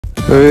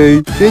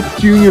It's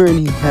Junior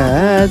and he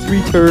has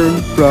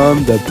returned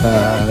from the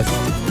past.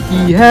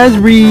 He has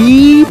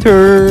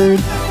returned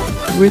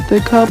with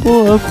a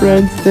couple of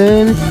friends,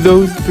 then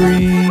those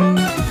three.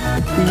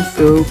 He's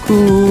so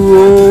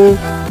cool.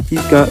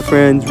 He's got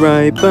friends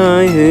right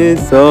by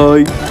his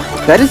side.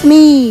 That is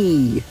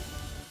me!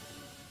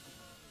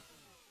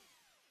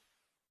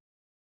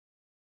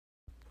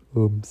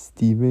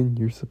 Steven,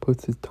 you're supposed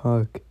to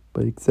talk,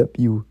 but except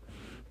you,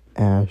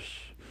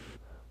 Ash.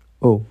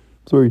 Oh,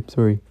 sorry.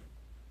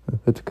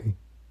 That's okay.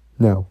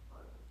 Now,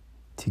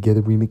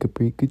 together we make a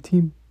pretty good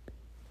team.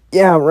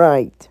 Yeah,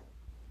 right.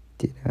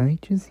 Did I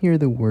just hear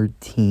the word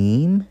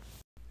team?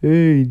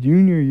 Hey,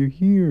 Junior, you're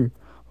here.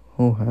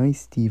 Oh, hi,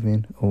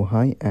 Steven. Oh,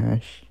 hi,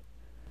 Ash.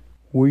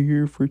 What are you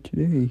here for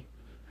today?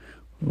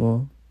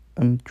 Well,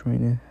 I'm trying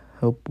to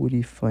help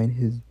Woody find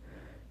his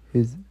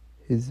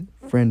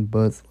friend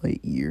Buzz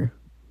Lightyear.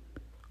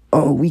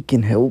 Oh, we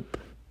can help.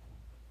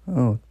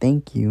 Oh,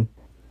 thank you.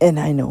 And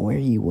I know where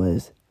he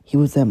was. He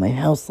was at my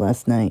house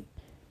last night.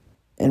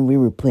 And we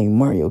were playing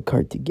Mario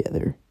Kart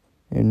together.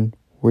 And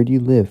where do you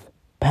live?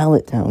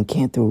 Pallet Town,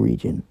 Kanto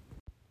region.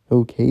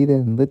 Okay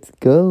then, let's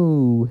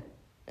go.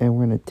 And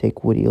we're gonna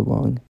take Woody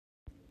along.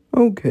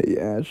 Okay,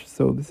 Ash,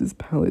 so this is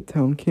Pallet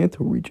Town,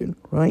 Kanto region,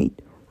 right?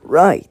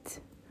 Right.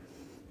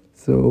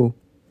 So,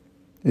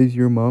 is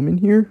your mom in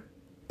here?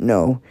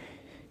 No.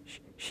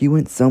 She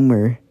went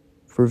somewhere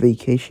for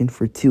vacation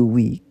for 2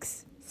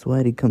 weeks. So I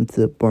had to come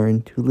to the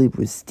barn to live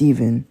with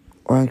Steven.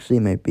 Or actually,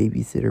 my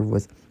babysitter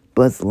was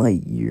Buzz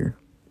Lightyear.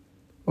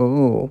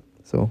 Oh,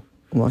 so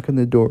I'm locking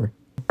the door.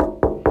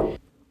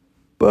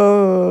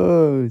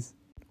 Buzz!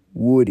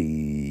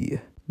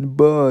 Woody.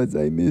 Buzz,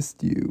 I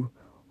missed you.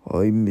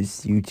 I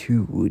miss you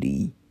too,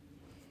 Woody.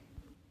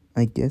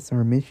 I guess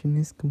our mission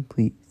is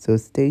complete, so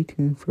stay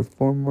tuned for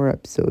 4 more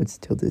episodes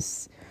till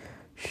this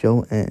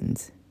show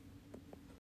ends.